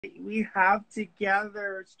we have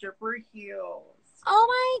together stripper heels. Oh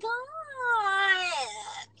my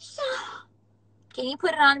gosh. Can you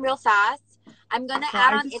put it on real fast? I'm gonna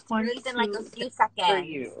add on its breeze in like a few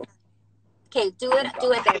seconds. Okay, do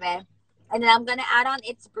it, baby. And then I'm gonna add on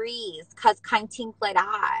its breeze, cause kein tinkle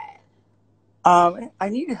that. I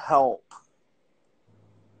need help.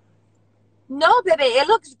 No, baby, it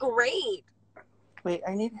looks great. Wait,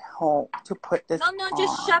 I need help to put this No,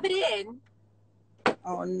 just shove it in.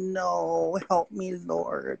 Oh no, help me,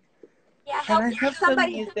 Lord. Yeah, help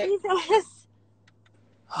somebody, Jesus.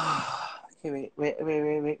 Okay,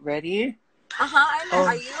 wait. Ready? Uh-huh. Oh,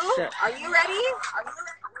 Are you ready?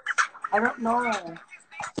 I don't know.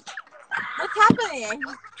 What's happening?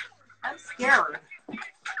 I'm scared.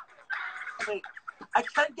 Wait, I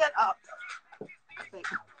can't get up. Wait.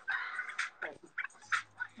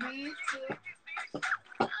 3, 2.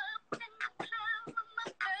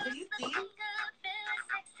 Can you see?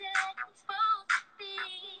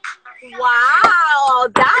 Wow,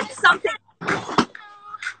 that's something. Oh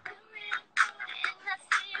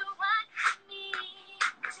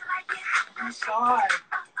my God.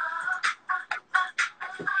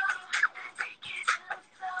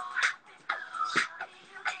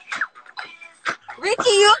 Richie,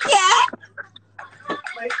 you can't.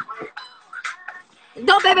 Wait.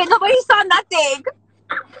 No, baby, nobody saw nothing.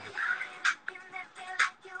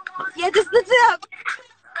 Yeah, just lift it up.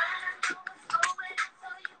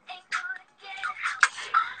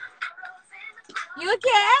 You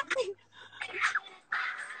okay?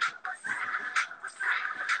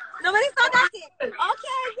 Nobody saw nothing.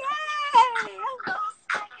 Okay, yay!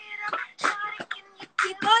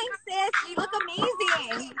 Keep going, sis. You look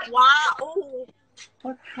amazing. Wow.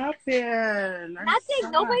 What happened?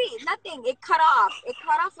 Nothing. It cut off. It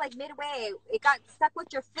cut off like midway. It got stuck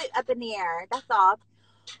with your foot up in the air. That's all.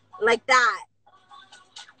 Like that.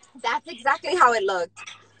 That's exactly how it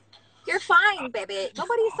looked. You're fine, baby.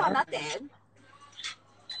 Nobody saw nothing.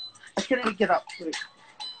 I can't even get up. Wait.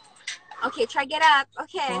 Okay, try get up.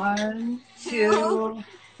 Okay. 1, 2,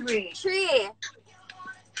 3. 3.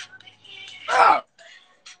 Ah!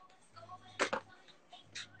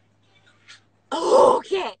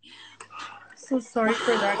 Okay. So sorry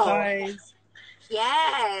for that, guys.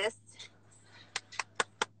 Yes.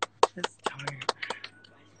 Just tired.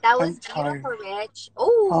 That was beautiful, Rich.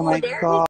 Oh my there God.